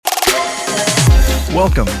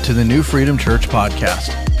Welcome to the New Freedom Church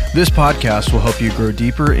podcast. This podcast will help you grow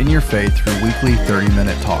deeper in your faith through weekly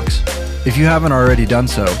 30-minute talks. If you haven't already done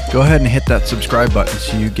so, go ahead and hit that subscribe button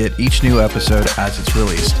so you get each new episode as it's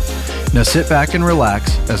released. Now sit back and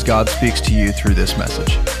relax as God speaks to you through this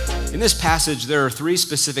message. In this passage, there are three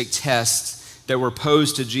specific tests that were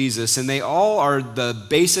posed to Jesus, and they all are the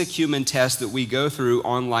basic human tests that we go through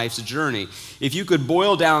on life's journey. If you could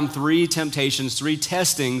boil down three temptations, three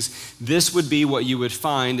testings, this would be what you would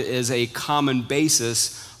find is a common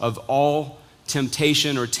basis of all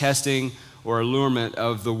temptation or testing or allurement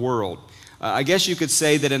of the world. I guess you could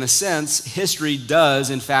say that in a sense, history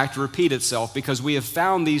does in fact repeat itself because we have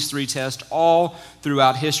found these three tests all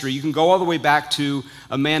throughout history. You can go all the way back to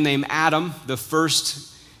a man named Adam, the first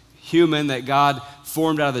human that God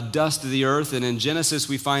formed out of the dust of the earth. And in Genesis,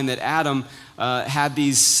 we find that Adam had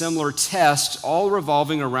these similar tests all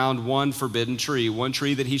revolving around one forbidden tree, one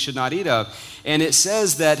tree that he should not eat of. And it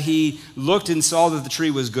says that he looked and saw that the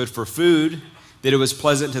tree was good for food, that it was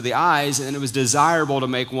pleasant to the eyes, and it was desirable to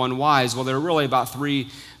make one wise. Well, there are really about three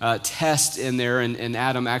tests in there, and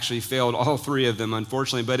Adam actually failed all three of them,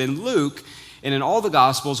 unfortunately. But in Luke, and in all the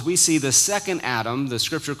Gospels, we see the second Adam. The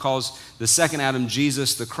scripture calls the second Adam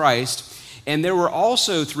Jesus the Christ. And there were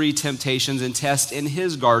also three temptations and tests in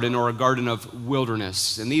his garden, or a garden of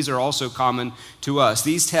wilderness. And these are also common to us.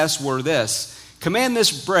 These tests were this: command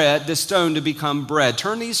this stone to become bread.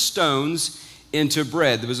 Turn these stones into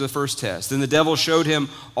bread. That was the first test. Then the devil showed him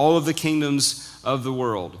all of the kingdoms of the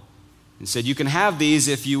world and said, you can have these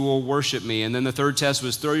if you will worship me. And then the third test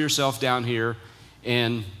was throw yourself down here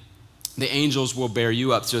and the angels will bear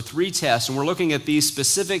you up. So three tests, and we're looking at these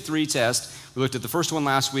specific three tests. We looked at the first one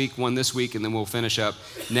last week, one this week, and then we'll finish up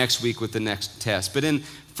next week with the next test. But in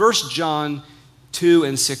 1 John 2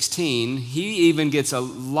 and 16, he even gets a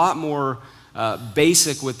lot more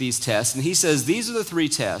basic with these tests. And he says, these are the three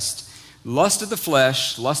tests: lust of the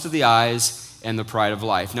flesh, lust of the eyes, and the pride of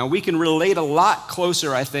life. Now, we can relate a lot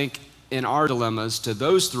closer, I think, in our dilemmas to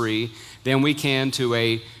those three than we can to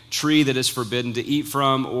a tree that is forbidden to eat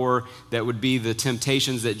from, or that would be the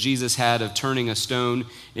temptations that Jesus had of turning a stone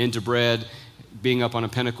into bread, being up on a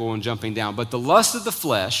pinnacle and jumping down. But the lust of the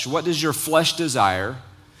flesh, what does your flesh desire?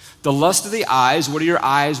 The lust of the eyes, what do your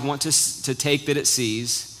eyes want to take that it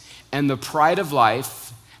sees? And the pride of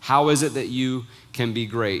life, how is it that you can be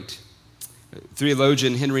great?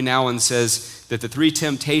 Theologian Henry Nouwen says that the three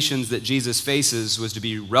temptations that Jesus faces was to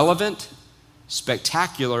be relevant,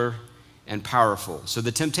 spectacular, and powerful. So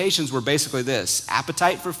the temptations were basically this: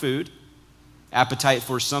 appetite for food, appetite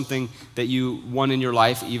for something that you want in your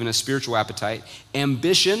life, even a spiritual appetite,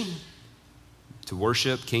 ambition to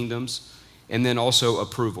worship kingdoms, and then also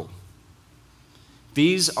approval.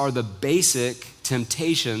 These are the basic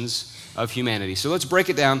temptations of humanity. So let's break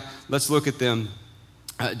it down. Let's look at them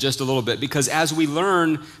just a little bit, because as we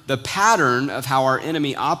learn the pattern of how our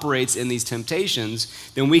enemy operates in these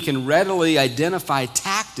temptations, then we can readily identify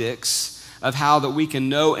tactics of how that we can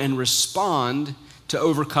know and respond to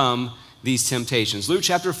overcome these temptations. Luke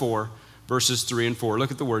chapter 4, verses 3 and 4.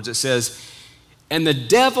 Look at the words. It says, and the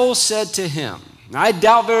devil said to him. Now, I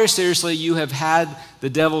doubt very seriously you have had the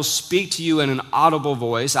devil speak to you in an audible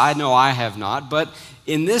voice. I know I have not. But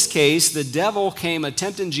in this case, the devil came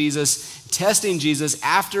tempting Jesus, testing Jesus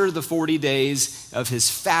after the 40 days of his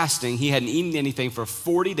fasting. He hadn't eaten anything for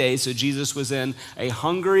 40 days, so Jesus was in a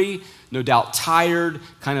hungry, no doubt tired,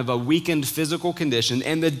 kind of a weakened physical condition.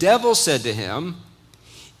 And the devil said to him,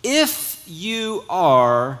 if you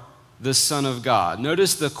are the Son of God.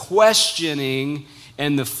 Notice the questioning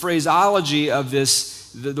and the phraseology of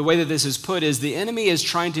this, the way that this is put is the enemy is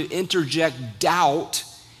trying to interject doubt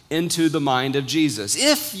into the mind of Jesus.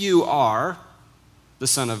 If you are the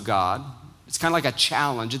Son of God, it's kind of like a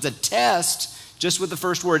challenge. It's a test just with the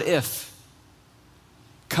first word, if.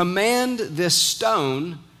 Command this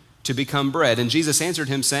stone to become bread. And Jesus answered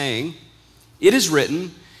him saying, it is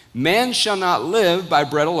written, man shall not live by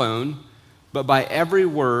bread alone, but by every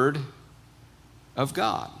word of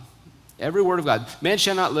God. Every word of God. Man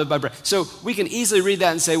shall not live by bread. So we can easily read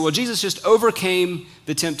that and say, well, Jesus just overcame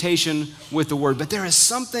the temptation with the word. But there is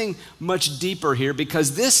something much deeper here,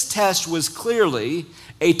 because this test was clearly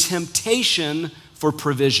a temptation for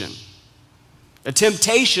provision. A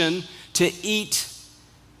temptation to eat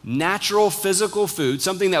natural physical food,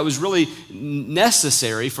 something that was really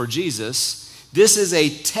necessary for Jesus. This is a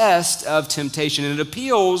test of temptation, and it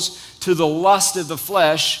appeals to the lust of the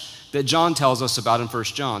flesh that John tells us about in 1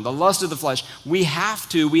 John. The lust of the flesh, we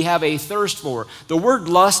have a thirst for. The word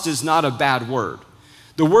lust is not a bad word.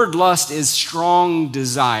 The word lust is strong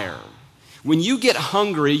desire. When you get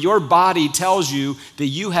hungry, your body tells you that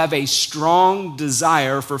you have a strong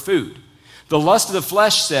desire for food. The lust of the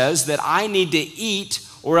flesh says that I need to eat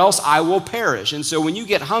or else I will perish. And so when you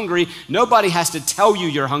get hungry, nobody has to tell you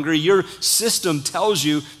you're hungry. Your system tells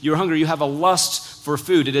you you're hungry. You have a lust for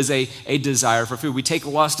food. It is a desire for food. We take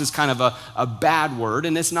lust as kind of a bad word,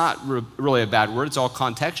 and it's not really a bad word. It's all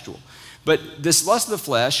contextual. But this lust of the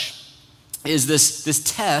flesh is this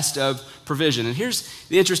test of provision. And here's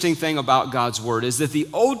the interesting thing about God's word is that the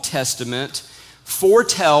Old Testament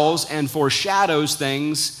foretells and foreshadows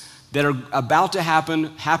things that are about to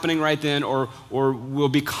happen, happening right then, or will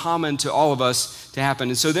be common to all of us to happen.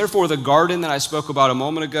 And so therefore, the garden that I spoke about a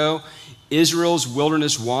moment ago, Israel's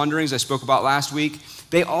wilderness wanderings I spoke about last week,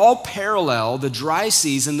 they all parallel the dry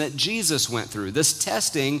season that Jesus went through, this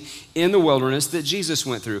testing in the wilderness that Jesus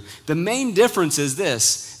went through. The main difference is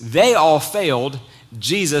this: they all failed,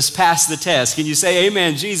 Jesus passed the test. Can you say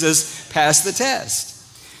amen? Jesus passed the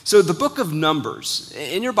test. So the book of Numbers,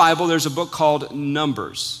 in your Bible, there's a book called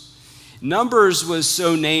Numbers. Numbers was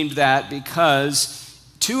so named that because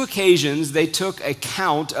 2 occasions they took a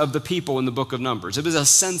count of the people in the book of Numbers. It was a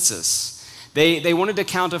census. They wanted to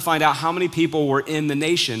count to find out how many people were in the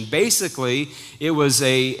nation. Basically, it was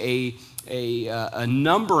a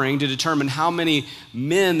numbering to determine how many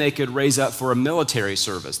men they could raise up for a military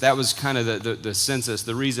service. That was kind of the census,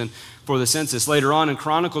 the reason for the census. Later on in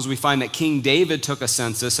Chronicles, we find that King David took a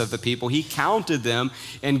census of the people. He counted them,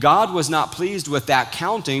 and God was not pleased with that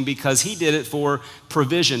counting because he did it for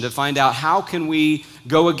provision, to find out how can we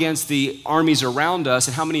go against the armies around us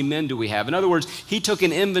and how many men do we have. In other words, he took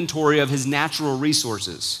an inventory of his natural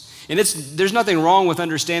resources. And there's nothing wrong with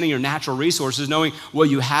understanding your natural resources, knowing what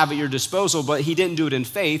you have at your disposal, but he didn't do it in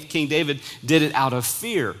faith. King David did it out of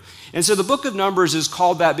fear. And so the book of Numbers is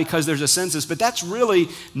called that because there's a census, but that's really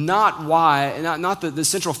not why, not the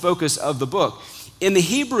central focus of the book. In the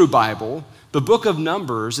Hebrew Bible, the book of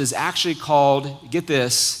Numbers is actually called, get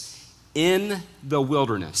this, In the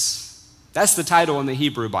Wilderness. That's the title in the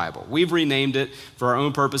Hebrew Bible. We've renamed it for our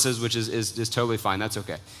own purposes, which is totally fine. That's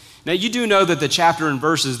okay. Now, you do know that the chapter and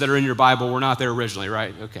verses that are in your Bible were not there originally,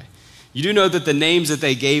 right? Okay. You do know that the names that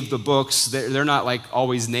they gave the books, they're not like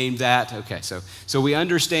always named that. Okay, so we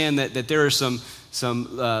understand that there are some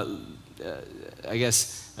I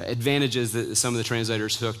guess, advantages that some of the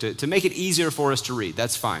translators took to make it easier for us to read.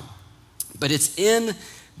 That's fine. But it's in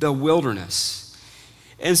the wilderness.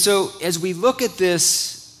 And so as we look at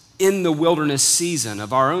this in the wilderness season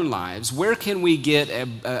of our own lives, where can we get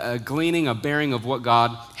a gleaning, a bearing of what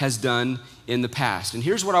God has done in the past? And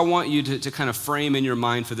here's what I want you to kind of frame in your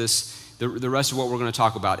mind for this, the rest of what we're going to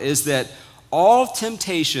talk about, is that all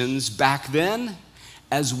temptations back then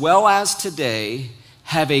as well as today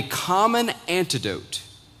have a common antidote,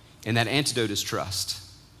 and that antidote is trust.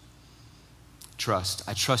 Trust.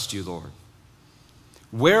 I trust you, Lord.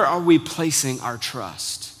 Where are we placing our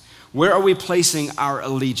trust? Where are we placing our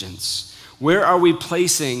allegiance? Where are we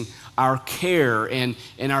placing our care and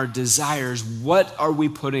our desires? What are we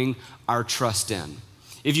putting our trust in?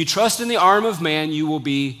 If you trust in the arm of man, you will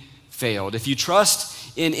be failed. If you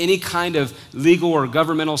trust in any kind of legal or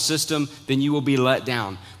governmental system, then you will be let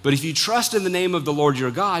down. But if you trust in the name of the Lord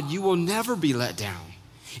your God, you will never be let down.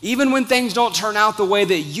 Even when things don't turn out the way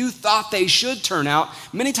that you thought they should turn out,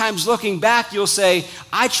 many times looking back, you'll say,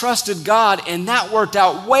 I trusted God and that worked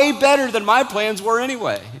out way better than my plans were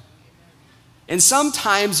anyway. And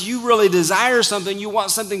sometimes you really desire something, you want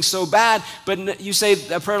something so bad, but you say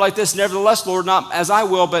a prayer like this, nevertheless, Lord, not as I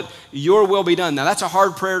will, but your will be done. Now that's a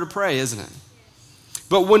hard prayer to pray, isn't it?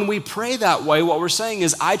 But when we pray that way, what we're saying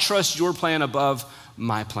is, I trust your plan above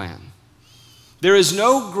my plan. There is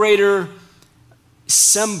no greater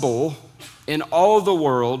symbol in all of the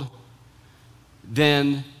world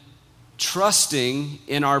than trusting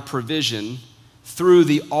in our provision through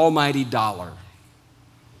the almighty dollar.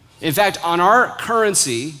 In fact, on our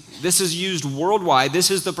currency, this is used worldwide,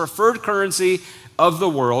 this is the preferred currency of the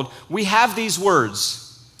world, we have these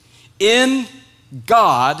words: in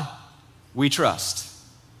God we trust.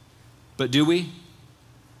 But do we?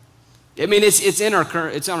 I mean, it's on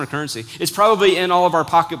our currency. It's probably in all of our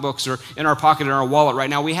pocketbooks or in our pocket in our wallet right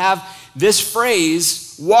now. We have this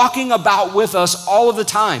phrase walking about with us all of the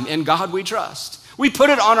time: in God we trust. We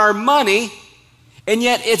put it on our money, and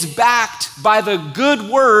yet it's backed by the good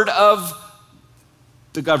word of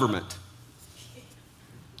the government.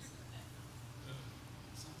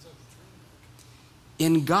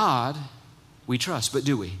 In God we trust, but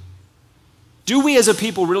do we? Do we as a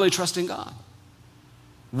people really trust in God?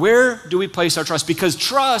 Where do we place our trust? Because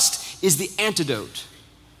trust is the antidote.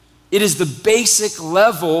 It is the basic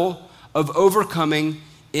level of overcoming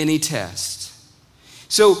any test.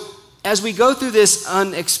 So as we go through this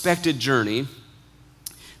unexpected journey,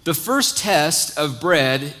 the first test of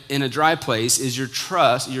bread in a dry place is your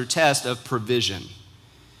test of provision.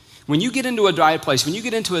 When you get into a dry place, when you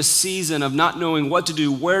get into a season of not knowing what to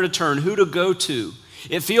do, where to turn, who to go to,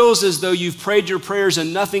 it feels as though you've prayed your prayers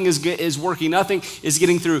and nothing is working, nothing is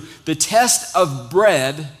getting through. The test of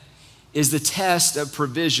bread is the test of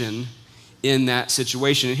provision in that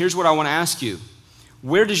situation. And here's what I want to ask you.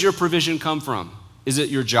 Where does your provision come from? Is it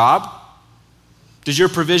your job? Does your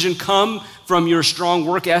provision come from your strong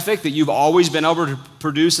work ethic that you've always been able to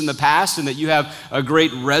produce in the past and that you have a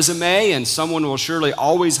great resume and someone will surely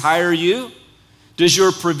always hire you? Does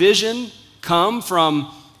your provision come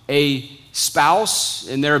from a spouse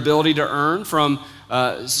and their ability to earn, from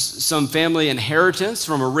some family inheritance,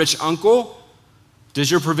 from a rich uncle?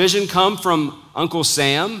 Does your provision come from Uncle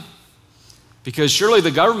Sam? Because surely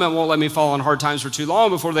the government won't let me fall on hard times for too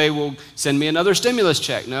long before they will send me another stimulus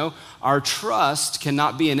check. No, our trust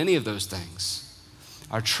cannot be in any of those things.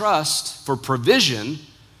 Our trust for provision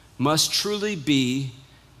must truly be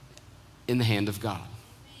in the hand of God,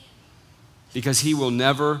 because he will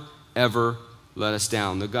never, ever let us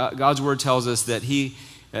down. God's word tells us that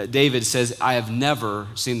David says, I have never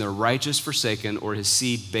seen the righteous forsaken or his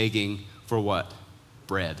seed begging for what?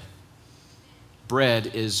 Bread.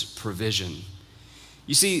 Bread is provision.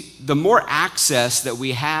 You see, the more access that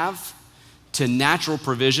we have to natural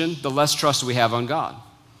provision, the less trust we have on God.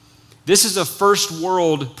 This is a first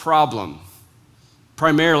world problem,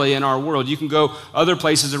 primarily in our world. You can go other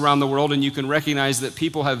places around the world and you can recognize that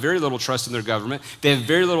people have very little trust in their government. They have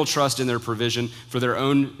very little trust in their provision for their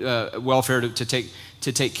own welfare to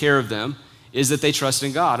take care of them, is that they trust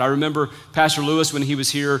in God. I remember Pastor Lewis, when he was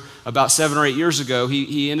here about 7 or 8 years ago,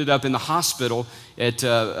 he ended up in the hospital at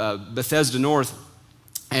Bethesda North.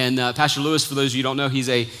 And Pastor Lewis, for those of you who don't know, he's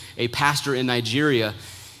a pastor in Nigeria.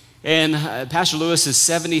 And Pastor Lewis is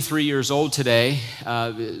 73 years old today,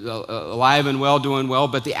 alive and well, doing well,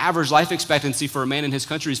 but the average life expectancy for a man in his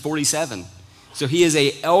country is 47. So he is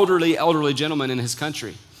an elderly gentleman in his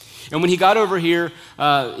country. And when he got over here,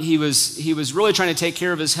 he was really trying to take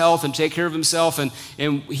care of his health and take care of himself, and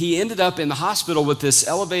he ended up in the hospital with this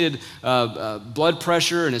elevated blood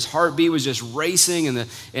pressure, and his heartbeat was just racing,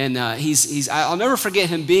 and I'll never forget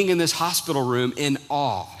him being in this hospital room in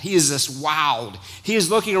awe. He is just wowed. He is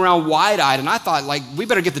looking around wide-eyed, and I thought, like, we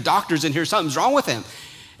better get the doctors in here. Something's wrong with him.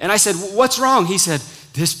 And I said, what's wrong? He said,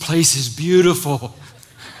 this place is beautiful.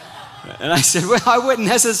 And I said, well, I wouldn't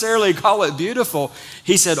necessarily call it beautiful.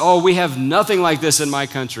 He said, oh, we have nothing like this in my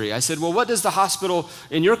country. I said, well, what does the hospital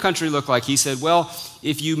in your country look like? He said, well,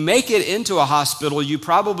 if you make it into a hospital, you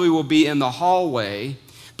probably will be in the hallway.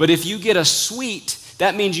 But if you get a suite,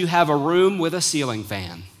 that means you have a room with a ceiling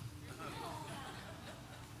fan.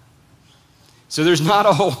 So there's not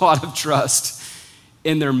a whole lot of trust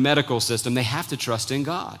in their medical system. They have to trust in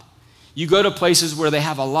God. You go to places where they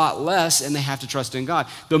have a lot less and they have to trust in God.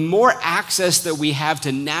 The more access that we have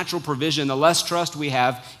to natural provision, the less trust we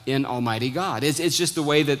have in Almighty God. It's just the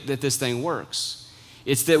way that this thing works.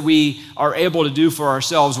 It's that we are able to do for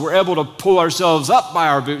ourselves. We're able to pull ourselves up by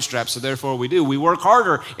our bootstraps, so therefore we do. We work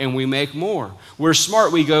harder and we make more. We're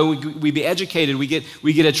smart, we be educated, we get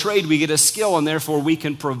a trade, we get a skill, and therefore we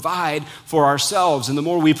can provide for ourselves. And the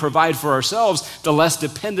more we provide for ourselves, the less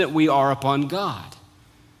dependent we are upon God.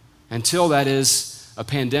 Until, that is, a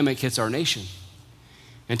pandemic hits our nation.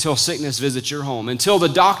 Until sickness visits your home. Until the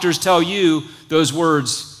doctors tell you those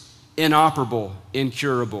words, inoperable,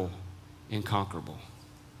 incurable, inconquerable.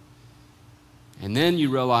 And then you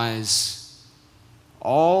realize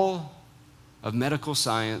all of medical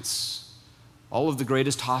science, all of the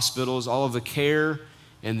greatest hospitals, all of the care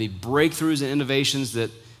and the breakthroughs and innovations that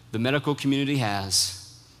the medical community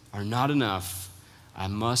has are not enough. I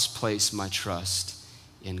must place my trust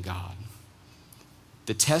in God.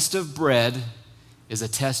 The test of bread is a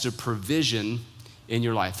test of provision in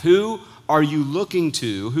your life. Who are you looking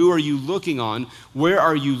to? Who are you looking on? Where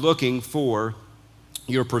are you looking for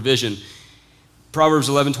your provision? Proverbs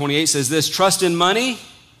 11:28 says this, trust in money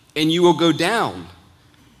and you will go down,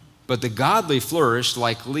 but the godly flourish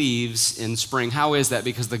like leaves in spring. How is that?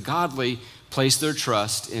 Because the godly place their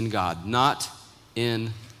trust in God, not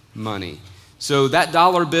in money. So that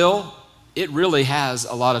dollar bill, it really has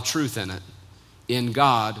a lot of truth in it. In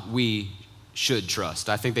God, we should trust.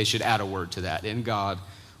 I think they should add a word to that. In God,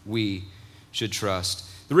 we should trust.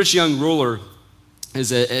 The rich young ruler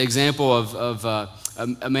is an example of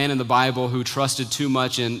a man in the Bible who trusted too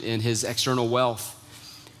much in his external wealth.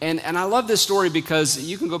 And I love this story because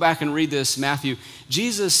you can go back and read this, Matthew.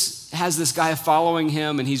 Jesus has this guy following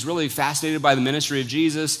him, and he's really fascinated by the ministry of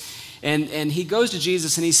Jesus. And he goes to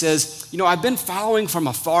Jesus and he says, I've been following from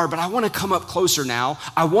afar, but I want to come up closer now.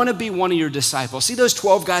 I want to be one of your disciples. See those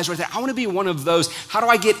 12 guys right there? I want to be one of those. How do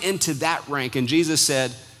I get into that rank? And Jesus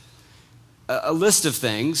said a list of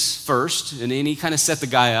things first, and then he kind of set the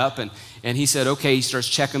guy up, and he said, okay, he starts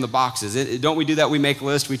checking the boxes. Don't we do that? We make a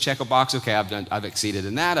list, we check a box. Okay, I've exceeded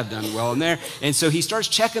in that, I've done well in there. And so he starts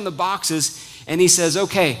checking the boxes, and he says,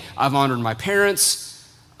 okay, I've honored my parents,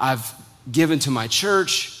 I've given to my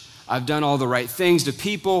church, I've done all the right things to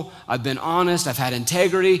people, I've been honest, I've had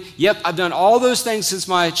integrity. Yep, I've done all those things since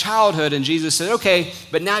my childhood. And Jesus said, okay,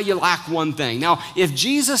 but now you lack one thing. Now, if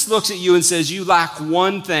Jesus looks at you and says, you lack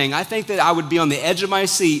one thing, I think that I would be on the edge of my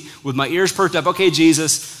seat with my ears perked up. Okay,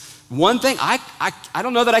 Jesus, one thing, I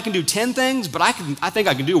don't know that I can do 10 things, but I think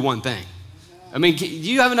I can do one thing. I mean, do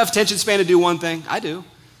you have enough attention span to do one thing? I do.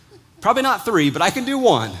 Probably not 3, but I can do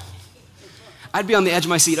 1. I'd be on the edge of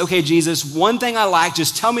my seat. Okay, Jesus, one thing I lack,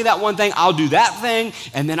 just tell me that one thing. I'll do that thing,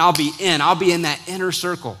 and then I'll be in. I'll be in that inner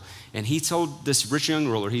circle. And he told this rich young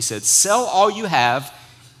ruler, he said, sell all you have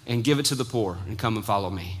and give it to the poor and come and follow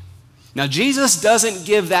me. Now, Jesus doesn't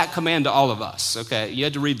give that command to all of us, okay? You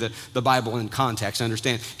had to read the Bible in context to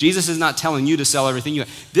understand. Jesus is not telling you to sell everything you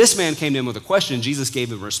have. This man came to him with a question. Jesus gave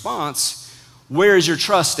him a response. Where is your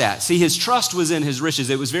trust at? See, his trust was in his riches.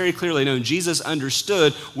 It was very clearly known. Jesus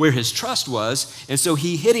understood where his trust was, and so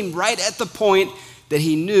he hit him right at the point that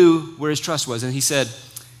he knew where his trust was. And he said,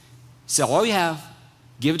 sell all you have,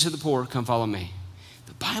 give it to the poor, come follow me.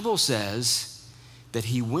 The Bible says that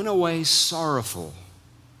he went away sorrowful.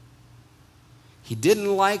 He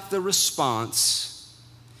didn't like the response,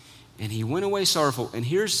 and he went away sorrowful. And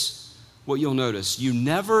here's what you'll notice. You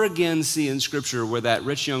never again see in Scripture where that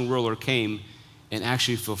rich young ruler came and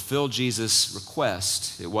actually fulfilled Jesus'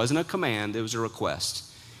 request. It wasn't a command, it was a request,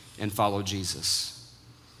 and followed Jesus.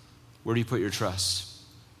 Where do you put your trust?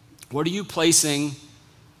 What are you placing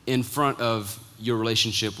in front of your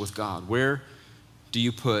relationship with God? Where do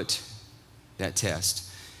you put that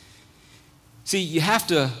test? See, you have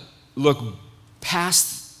to look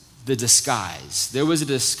past the disguise. There was a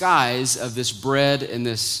disguise of this bread and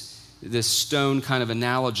this stone kind of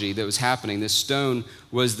analogy that was happening. This stone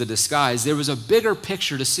was the disguise. There was a bigger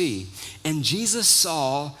picture to see. And Jesus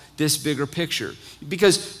saw this bigger picture.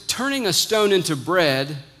 Because turning a stone into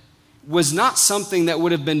bread was not something that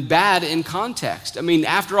would have been bad in context. I mean,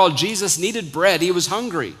 after all, Jesus needed bread. He was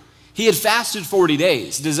hungry. He had fasted 40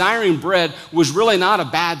 days. Desiring bread was really not a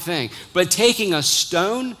bad thing. But taking a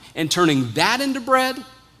stone and turning that into bread,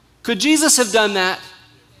 could Jesus have done that?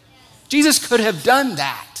 Jesus could have done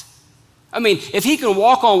that. I mean, if he can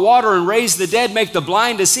walk on water and raise the dead, make the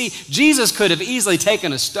blind to see, Jesus could have easily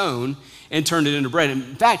taken a stone and turned it into bread.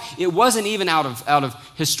 In fact, it wasn't even out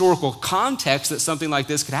of historical context that something like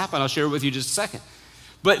this could happen. I'll share it with you in just a second.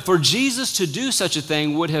 But for Jesus to do such a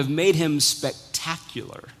thing would have made him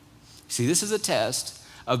spectacular. See, this is a test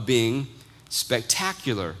of being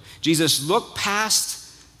spectacular. Jesus looked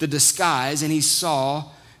past the disguise and he saw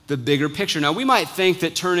the bigger picture. Now, we might think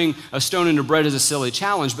that turning a stone into bread is a silly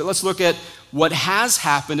challenge, but let's look at what has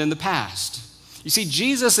happened in the past. You see,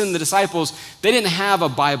 Jesus and the disciples, they didn't have a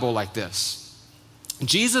Bible like this.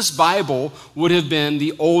 Jesus' Bible would have been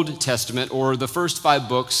the Old Testament, or the first 5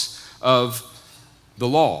 books of the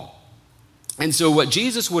law. And so what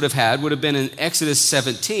Jesus would have been in Exodus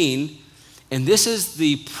 17, and this is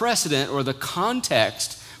the precedent or the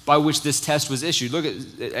context by which this test was issued. Look at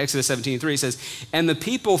Exodus 17:3. It says, and the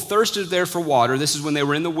people thirsted there for water. This is when they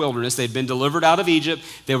were in the wilderness. They'd been delivered out of Egypt.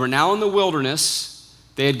 They were now in the wilderness.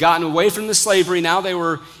 They had gotten away from the slavery. Now they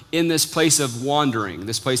were in this place of wandering,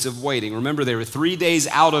 this place of waiting. Remember, they were 3 days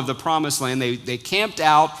out of the promised land. They camped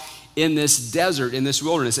out in this desert, in this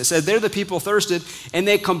wilderness. It said, there the people thirsted, and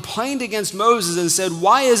they complained against Moses and said,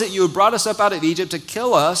 why is it you have brought us up out of Egypt to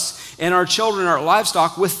kill us and our children and our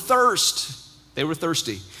livestock with thirst? They were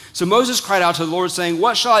thirsty. So Moses cried out to the Lord, saying,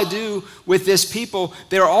 what shall I do with this people?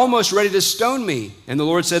 They are almost ready to stone me. And the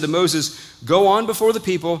Lord said to Moses, go on before the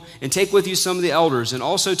people and take with you some of the elders, and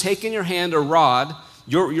also take in your hand a rod,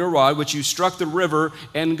 your rod, which you struck the river,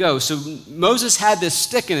 and go. So Moses had this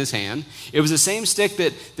stick in his hand. It was the same stick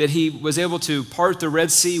that he was able to part the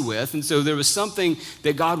Red Sea with. And so there was something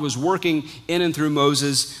that God was working in and through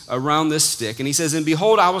Moses around this stick. And he says, and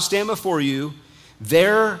behold, I will stand before you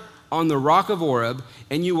there on the rock of Oreb,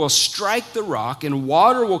 and you will strike the rock, and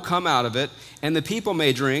water will come out of it, and the people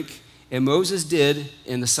may drink. And Moses did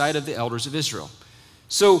in the sight of the elders of Israel.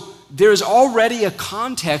 So there's already a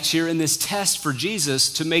context here in this test for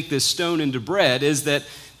Jesus to make this stone into bread, is that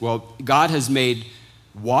Well, God has made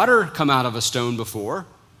water come out of a stone before,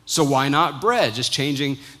 so why not bread? Just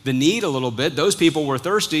changing the need a little bit. Those people were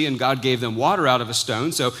thirsty and God gave them water out of a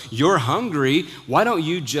stone. So you're hungry. Why don't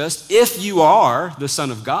you just, if you are the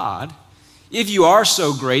Son of God, if you are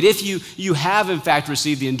so great, if you have in fact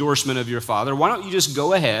received the endorsement of your Father, why don't you just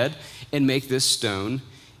go ahead and make this stone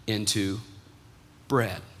into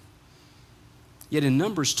bread? Yet in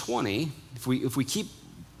Numbers 20, if we keep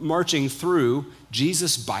marching through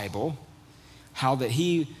Jesus' Bible, how that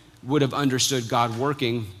he would have understood God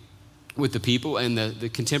working with the people, and the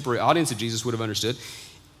contemporary audience of Jesus would have understood,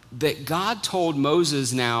 that God told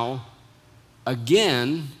Moses now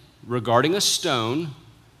again regarding a stone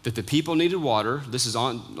that the people needed water. This is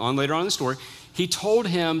on later on in the story. He told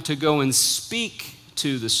him to go and speak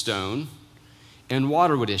to the stone and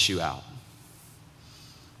water would issue out.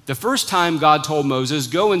 The first time God told Moses,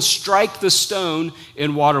 go and strike the stone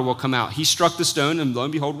and water will come out. He struck the stone and lo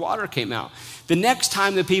and behold, water came out. The next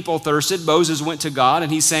time the people thirsted, Moses went to God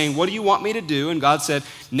and he's saying, what do you want me to do? And God said,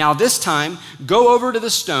 now this time, go over to the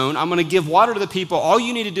stone. I'm going to give water to the people. All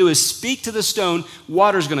you need to do is speak to the stone.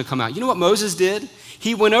 Water's going to come out. You know what Moses did?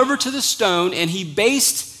 He went over to the stone and he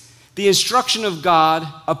based the instruction of God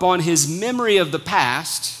upon his memory of the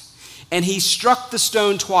past, and he struck the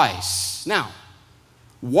stone twice. Now,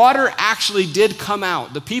 water actually did come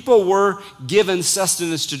out. The people were given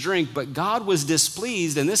sustenance to drink, but God was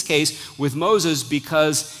displeased in this case with Moses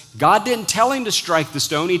because God didn't tell him to strike the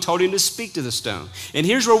stone. He told him to speak to the stone. And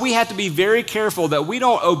here's where we have to be very careful that we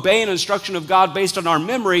don't obey an instruction of God based on our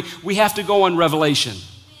memory. We have to go on revelation.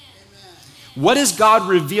 What is God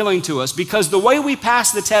revealing to us? Because the way we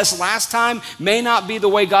passed the test last time may not be the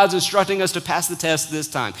way God's instructing us to pass the test this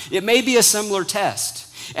time. It may be a similar test.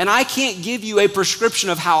 And I can't give you a prescription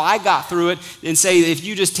of how I got through it and say, if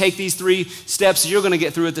you just take these 3 steps, you're going to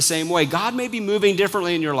get through it the same way. God may be moving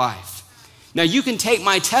differently in your life. Now, you can take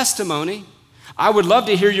my testimony. I would love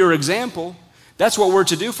to hear your example. That's what we're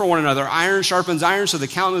to do for one another. Iron sharpens iron, so the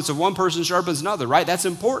countenance of one person sharpens another, right? That's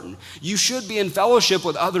important. You should be in fellowship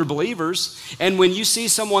with other believers. And when you see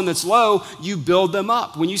someone that's low, you build them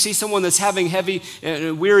up. When you see someone that's having heavy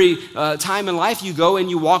and weary time in life, you go and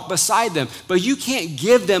you walk beside them. But you can't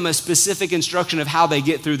give them a specific instruction of how they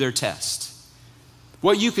get through their test.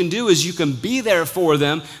 What you can do is you can be there for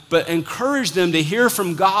them, but encourage them to hear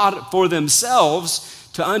from God for themselves,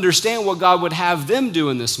 to understand what God would have them do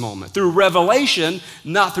in this moment, through revelation,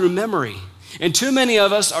 not through memory. And too many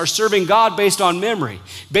of us are serving God based on memory,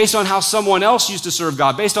 based on how someone else used to serve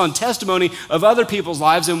God, based on testimony of other people's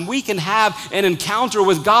lives, and we can have an encounter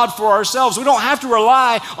with God for ourselves. We don't have to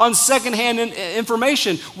rely on secondhand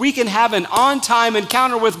information. We can have an on-time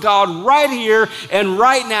encounter with God right here and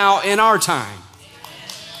right now in our time.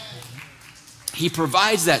 He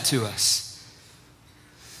provides that to us.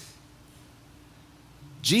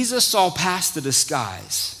 Jesus saw past the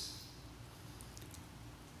disguise,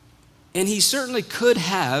 and he certainly could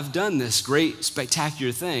have done this great,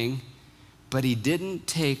 spectacular thing, but he didn't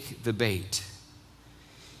take the bait.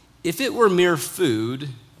 If it were mere food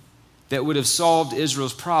that would have solved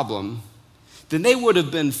Israel's problem, then they would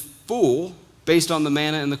have been full based on the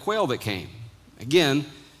manna and the quail that came. Again,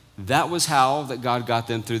 that was how that God got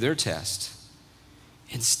them through their test.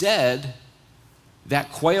 Instead,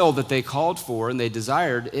 that quail that they called for and they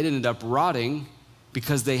desired, it ended up rotting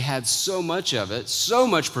because they had so much of it, so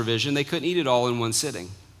much provision, they couldn't eat it all in one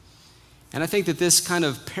sitting. And I think that this kind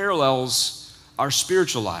of parallels our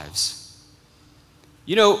spiritual lives.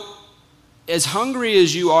 You know, as hungry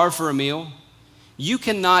as you are for a meal, you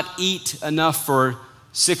cannot eat enough for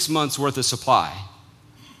 6 months worth of supply.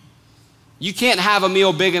 You can't have a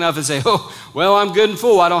meal big enough and say, oh, well, I'm good and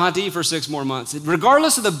full. I don't have to eat for 6 more months.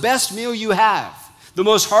 Regardless of the best meal you have, the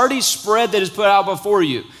most hearty spread that is put out before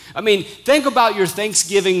you. I mean, think about your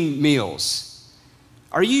Thanksgiving meals.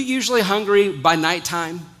 Are you usually hungry by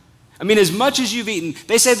nighttime? I mean, as much as you've eaten,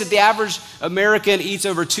 they say that the average American eats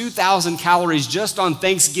over 2,000 calories just on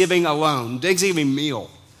Thanksgiving alone, Thanksgiving meal.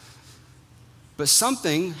 But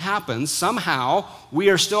something happens, somehow we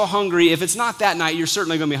are still hungry. If it's not that night, you're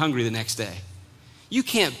certainly going to be hungry the next day. You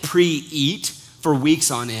can't pre-eat for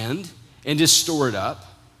weeks on end and just store it up.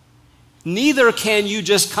 Neither can you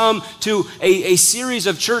just come to a series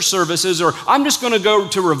of church services, or I'm just going to go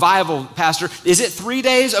to revival, Pastor. Is it 3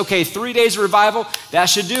 days? Okay, 3 days of revival. That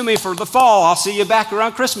should do me for the fall. I'll see you back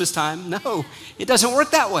around Christmas time. No, it doesn't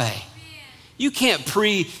work that way. You can't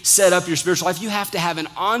pre-set up your spiritual life. You have to have an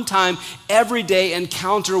on-time, everyday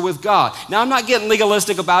encounter with God. Now, I'm not getting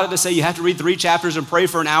legalistic about it to say you have to read 3 chapters and pray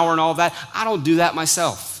for an hour and all that. I don't do that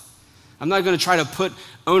myself. I'm not going to try to put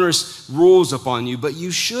onerous rules upon you, but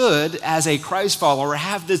you should, as a Christ follower,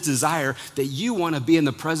 have this desire that you want to be in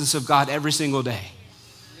the presence of God every single day.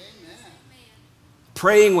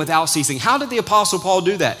 Praying without ceasing. How did the Apostle Paul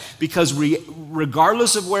do that? Because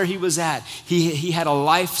regardless of where he was at, he had a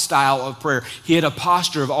lifestyle of prayer. He had a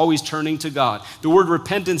posture of always turning to God. The word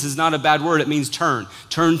repentance is not a bad word. It means turn.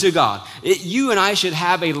 Turn to God. You and I should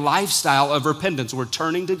have a lifestyle of repentance. We're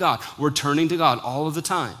turning to God. We're turning to God all of the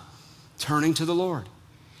time. Turning to the Lord.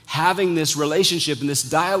 Having this relationship and this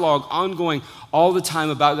dialogue ongoing all the time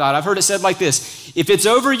about God. I've heard it said like this: if it's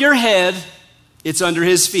over your head, it's under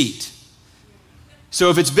his feet. So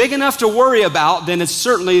if it's big enough to worry about, then it's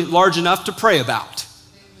certainly large enough to pray about.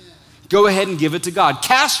 Amen. Go ahead and give it to God.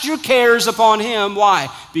 Cast your cares upon him. Why?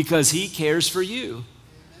 Because he cares for you. Amen.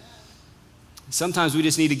 Sometimes we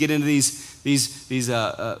just need to get into these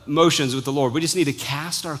motions with the Lord. We just need to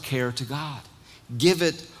cast our care to God. Give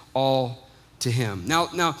it all to him.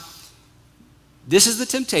 Now, this is the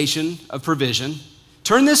temptation of provision.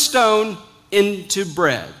 Turn this stone into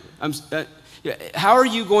bread. How are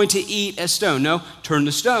you going to eat a stone? No, turn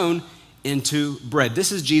the stone into bread.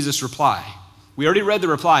 This is Jesus' reply. We already read the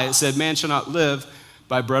reply. It said, man shall not live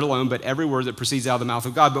by bread alone, but every word that proceeds out of the mouth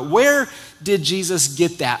of God. But where did Jesus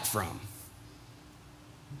get that from?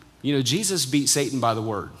 You know, Jesus beat Satan by the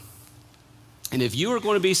word. And if you are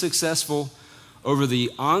going to be successful over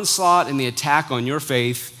the onslaught and the attack on your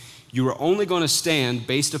faith, you are only going to stand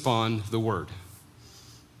based upon the word.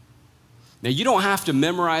 Now, you don't have to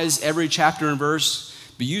memorize every chapter and verse,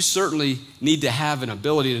 but you certainly need to have an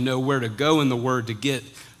ability to know where to go in the Word to get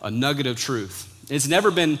a nugget of truth. It's never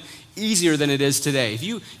been easier than it is today. If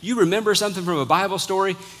you remember something from a Bible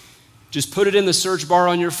story, just put it in the search bar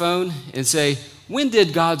on your phone and say, when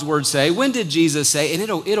did God's Word say? When did Jesus say? And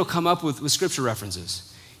it'll come up with scripture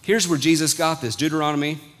references. Here's where Jesus got this.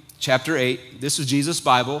 Deuteronomy chapter 8. This was Jesus'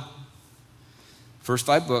 Bible. First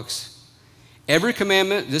 5 books. Every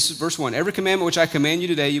commandment, this is verse 1, every commandment which I command you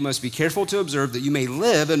today, you must be careful to observe, that you may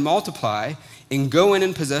live and multiply and go in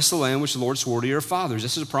and possess the land which the Lord swore to your fathers.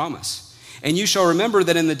 This is a promise. And you shall remember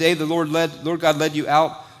that in the day the Lord God led you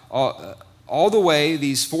out all the way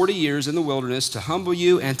these 40 years in the wilderness to humble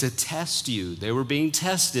you and to test you. They were being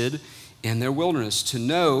tested in their wilderness to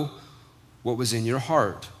know what was in your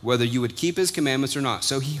heart, whether you would keep his commandments or not.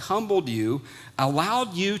 So he humbled you,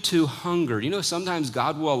 allowed you to hunger. You know, sometimes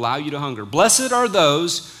God will allow you to hunger. Blessed are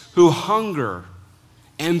those who hunger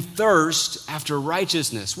and thirst after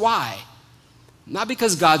righteousness. Why? Not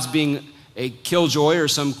because God's being a killjoy or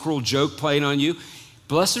some cruel joke playing on you.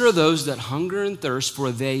 Blessed are those that hunger and thirst,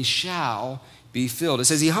 for they shall be filled. It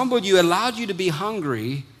says he humbled you, allowed you to be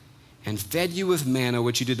hungry, and fed you with manna,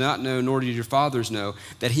 which you did not know, nor did your fathers know,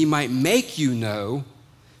 that he might make you know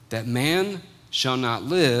that man shall not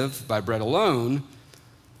live by bread alone,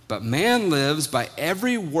 but man lives by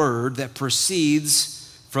every word that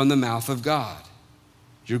proceeds from the mouth of God.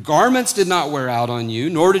 Your garments did not wear out on you,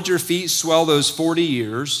 nor did your feet swell those 40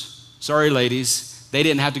 years. Sorry, ladies, they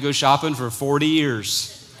didn't have to go shopping for 40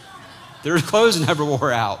 years. Their clothes never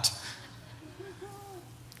wore out.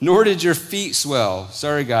 Nor did your feet swell.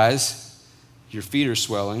 Sorry, guys, your feet are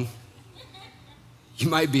swelling. You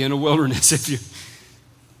might be in a wilderness if you...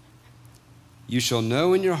 You shall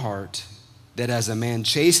know in your heart that as a man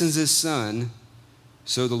chastens his son,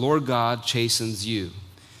 so the Lord God chastens you.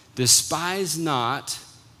 Despise not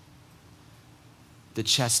the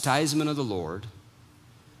chastisement of the Lord,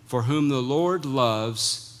 for whom the Lord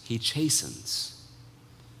loves, he chastens.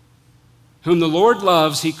 Whom the Lord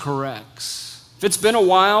loves, he corrects. If it's been a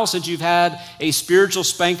while since you've had a spiritual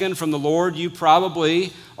spanking from the Lord, you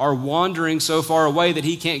probably are wandering so far away that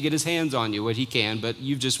he can't get his hands on you. Well, he can, but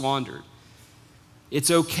you've just wandered. It's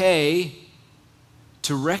okay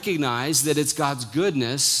to recognize that it's God's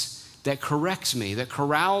goodness that corrects me, that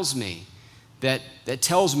corrals me, that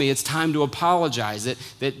tells me it's time to apologize,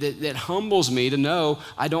 that humbles me to know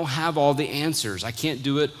I don't have all the answers. I can't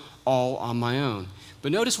do it all on my own.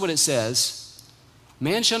 But notice what it says.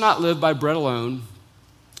 Man shall not live by bread alone,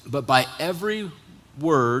 but by every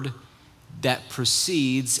word that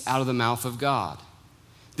proceeds out of the mouth of God.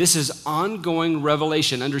 This is ongoing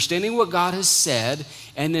revelation, understanding what God has said,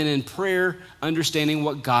 and then in prayer, understanding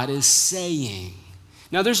what God is saying.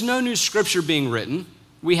 Now, there's no new scripture being written.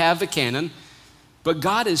 We have the canon, but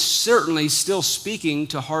God is certainly still speaking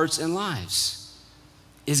to hearts and lives.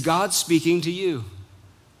 Is God speaking to you?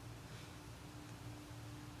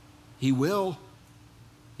 He will,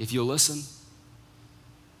 if you'll listen.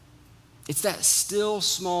 It's that still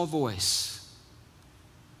small voice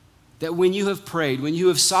that when you have prayed, when you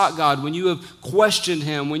have sought God, when you have questioned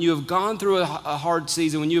him, when you have gone through a hard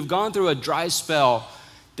season, when you have gone through a dry spell,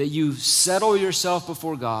 that you settle yourself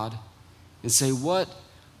before God and say, what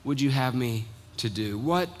would you have me to do?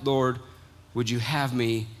 What, Lord, would you have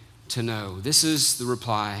me to know? This is the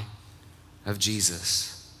reply of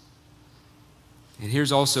Jesus. And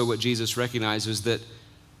here's also what Jesus recognizes, that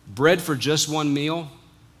bread for just one meal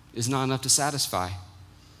is not enough to satisfy.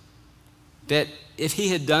 That if he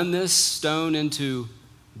had done this stone into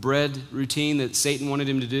bread routine that Satan wanted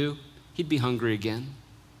him to do, he'd be hungry again.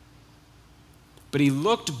 But he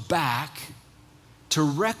looked back to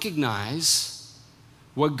recognize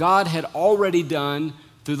what God had already done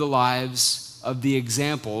through the lives of the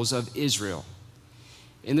examples of Israel.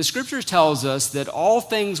 And the scriptures tells us that all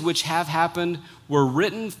things which have happened were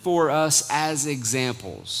written for us as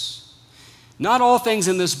examples. Not all things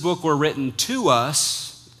in this book were written to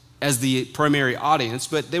us as the primary audience,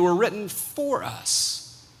 but they were written for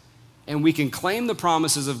us. And we can claim the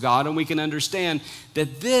promises of God, and we can understand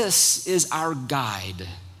that this is our guide.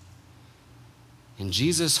 And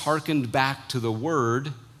Jesus hearkened back to the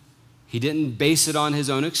Word. He didn't base it on his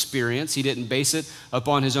own experience. He didn't base it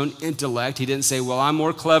upon his own intellect. He didn't say, well, I'm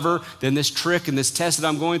more clever than this trick and this test that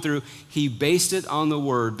I'm going through. He based it on the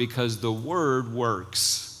Word because the Word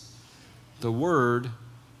works. The Word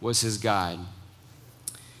was his guide.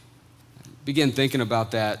 I began thinking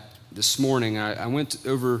about that this morning. I went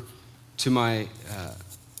over to my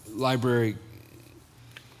library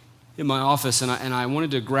in my office, and I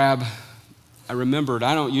wanted to grab, I remembered,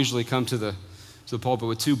 I don't usually come to the pulpit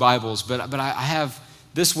with two Bibles, but I have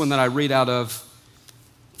this one that I read out of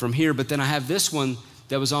from here, but then I have this one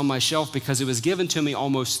that was on my shelf because it was given to me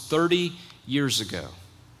almost 30 years ago.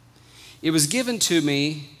 It was given to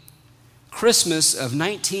me Christmas of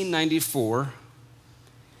 1994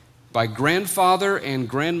 by grandfather and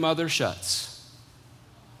grandmother Schutz.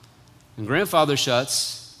 And grandfather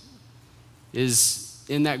Schutz is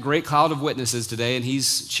in that great cloud of witnesses today, and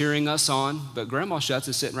he's cheering us on, but Grandma Schutz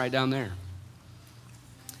is sitting right down there.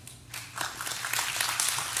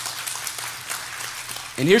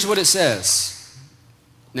 And here's what it says.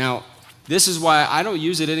 Now, this is why I don't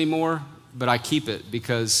use it anymore, but I keep it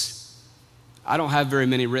because I don't have very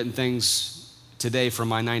many written things today from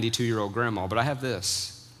my 92-year-old grandma, but I have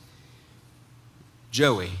this.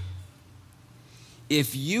 Joey,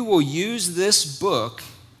 if you will use this book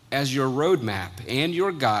as your roadmap and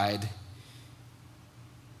your guide,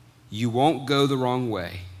 you won't go the wrong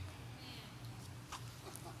way.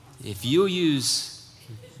 If you'll use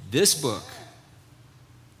this book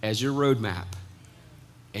as your roadmap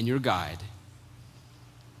and your guide,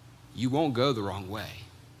 you won't go the wrong way.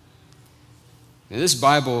 Now, this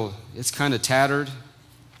Bible, it's kind of tattered.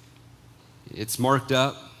 It's marked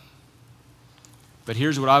up. But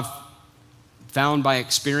here's what I've found by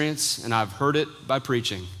experience, and I've heard it by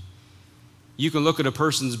preaching. You can look at a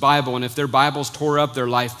person's Bible, and if their Bible's tore up, their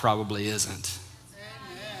life probably isn't.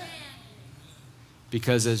 Amen.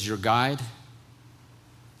 Because as your guide,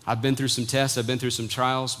 I've been through some tests, I've been through some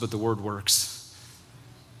trials, but the Word works.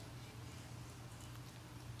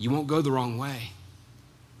 You won't go the wrong way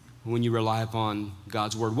when you rely upon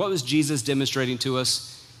God's Word. What was Jesus demonstrating to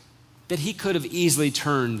us? That he could have easily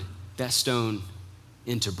turned that stone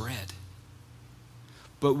into bread.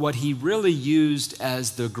 But what he really used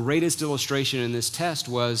as the greatest illustration in this test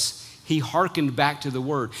was he hearkened back to the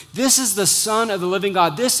Word. This is the Son of the living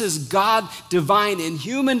God. This is God divine in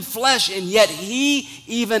human flesh, and yet he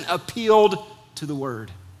even appealed to the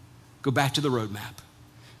Word. Go back to the roadmap.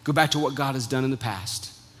 Go back to what God has done in the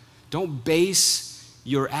past. Don't base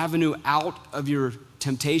your avenue out of your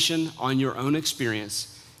temptation on your own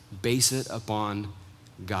experience. Base it upon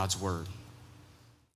God's Word.